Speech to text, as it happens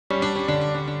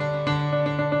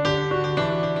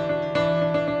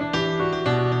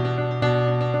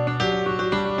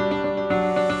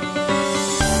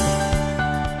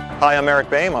Hi, I'm Eric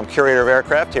Boehm. I'm curator of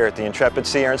aircraft here at the Intrepid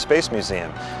Sea Air and Space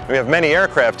Museum. We have many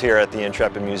aircraft here at the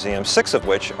Intrepid Museum, 6 of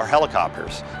which are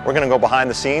helicopters. We're going to go behind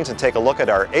the scenes and take a look at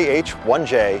our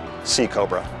AH1J Sea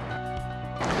Cobra.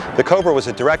 The Cobra was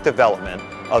a direct development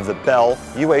of the Bell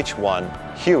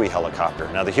UH-1 Huey helicopter.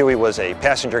 Now, the Huey was a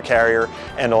passenger carrier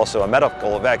and also a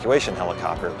medical evacuation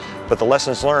helicopter, but the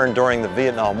lessons learned during the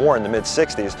Vietnam War in the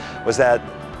mid-60s was that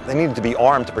they needed to be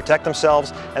armed to protect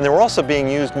themselves, and they were also being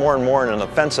used more and more in an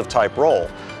offensive type role.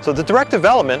 So the direct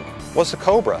development was the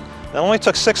Cobra. It only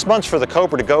took 6 months for the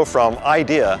Cobra to go from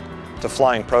idea to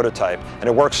flying prototype, and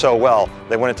it worked so well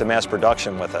they went into mass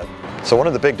production with it. So one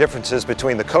of the big differences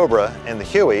between the Cobra and the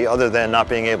Huey, other than not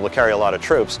being able to carry a lot of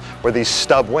troops, were these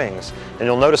stub wings. And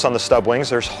you'll notice on the stub wings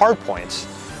there's hard points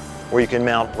where you can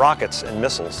mount rockets and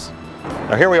missiles.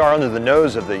 Now here we are under the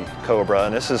nose of the Cobra,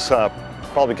 and this is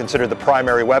probably considered the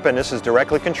primary weapon. This is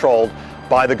directly controlled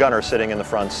by the gunner sitting in the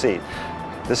front seat.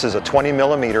 This is a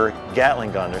 20mm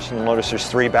Gatling gun. You'll notice there's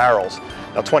 3 barrels.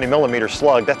 Now 20mm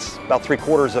slug, that's about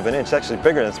 3/4 of an inch. It's actually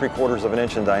bigger than 3/4 of an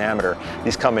inch in diameter.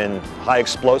 These come in high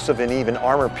explosive and even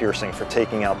armor piercing for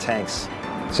taking out tanks.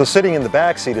 So sitting in the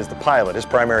back seat is the pilot. His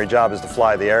primary job is to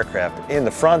fly the aircraft. In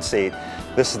the front seat,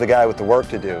 this is the guy with the work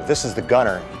to do. This is the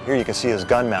gunner. Here you can see his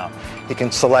gun mount. He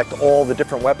can select all the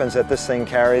different weapons that this thing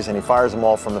carries, and he fires them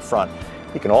all from the front.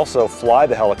 He can also fly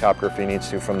the helicopter if he needs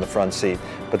to from the front seat,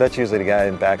 but that's usually the guy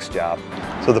in back's job.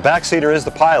 So the backseater is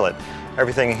the pilot.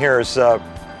 Everything here is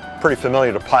pretty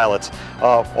familiar to pilots.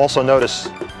 Also notice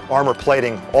armor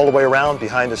plating all the way around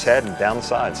behind his head and down the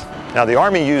sides. Now the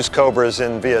Army used Cobras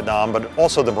in Vietnam, but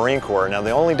also the Marine Corps. Now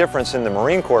the only difference in the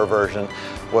Marine Corps version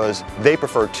was they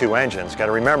preferred 2 engines. Got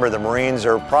to remember, the Marines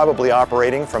are probably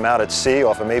operating from out at sea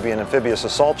off of maybe an amphibious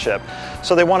assault ship,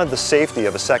 so they wanted the safety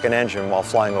of a second engine while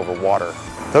flying over water.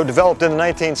 Though developed in the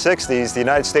 1960s, the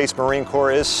United States Marine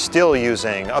Corps is still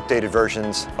using updated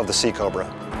versions of the Sea Cobra.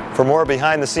 For more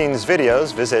behind-the-scenes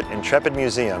videos, visit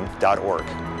intrepidmuseum.org.